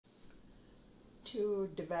to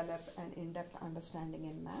develop an in-depth understanding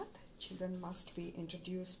in math, children must be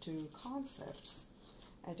introduced to concepts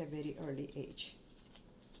at a very early age.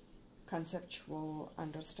 Conceptual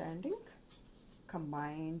understanding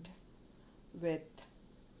combined with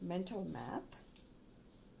mental math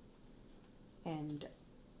and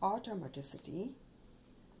automaticity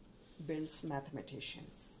builds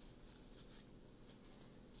mathematicians.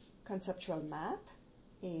 Conceptual math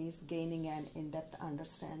is gaining an in-depth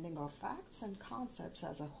understanding of facts and concepts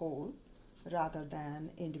as a whole rather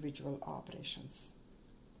than individual operations.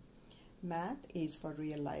 Math is for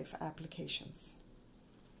real-life applications.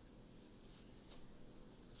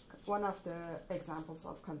 One of the examples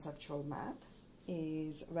of conceptual math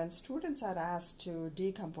is when students are asked to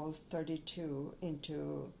decompose 32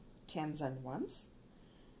 into tens and ones.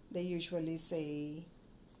 They usually say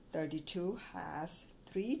 32 has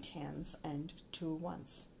 3 tens and 2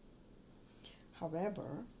 ones.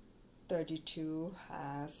 However, 32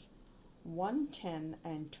 has 1 10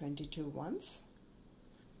 and 22 ones,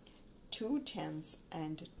 2 tens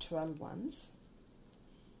and 12 ones,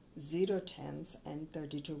 0 tens and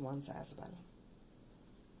 32 ones as well.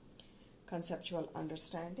 Conceptual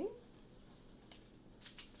understanding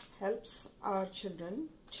helps our children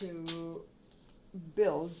to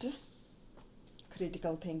build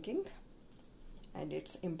critical thinking, and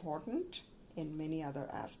it's important in many other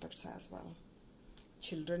aspects as well.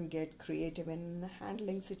 Children get creative in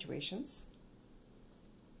handling situations.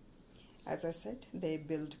 As I said, they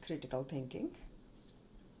build critical thinking.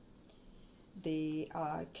 They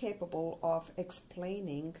are capable of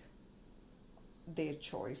explaining their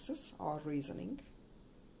choices or reasoning.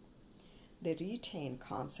 They retain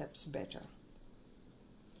concepts better.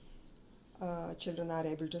 Children are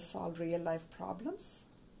able to solve real-life problems.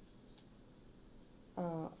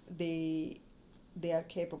 They are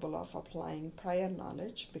capable of applying prior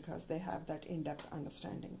knowledge because they have that in-depth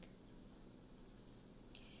understanding.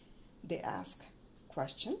 They ask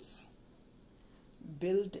questions,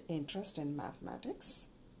 build interest in mathematics,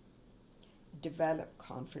 develop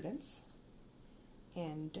confidence,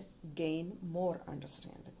 and gain more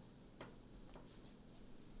understanding.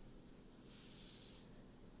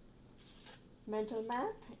 Mental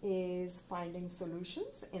math is finding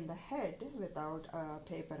solutions in the head without a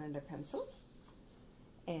paper and a pencil.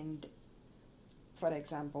 And for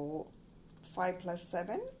example, 5 plus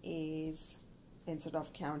 7 is, instead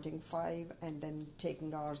of counting 5 and then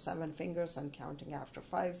taking our 7 fingers and counting after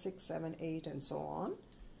 5, 6, 7, 8 and so on,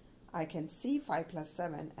 I can see 5 plus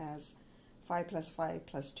 7 as 5 plus 5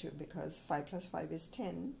 plus 2, because 5 plus 5 is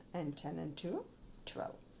 10 and 10 and 2,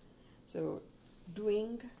 12. So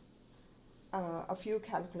doing a few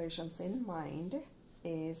calculations in mind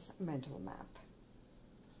is mental math.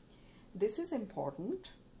 This is important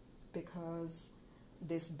because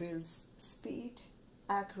this builds speed,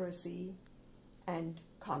 accuracy, and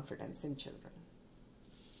confidence in children.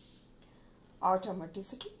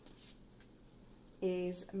 Automaticity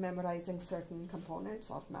is memorizing certain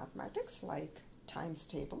components of mathematics like times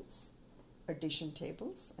tables, addition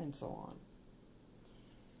tables, and so on.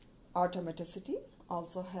 Automaticity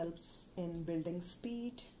also helps in building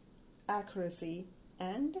speed, accuracy,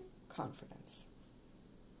 and confidence.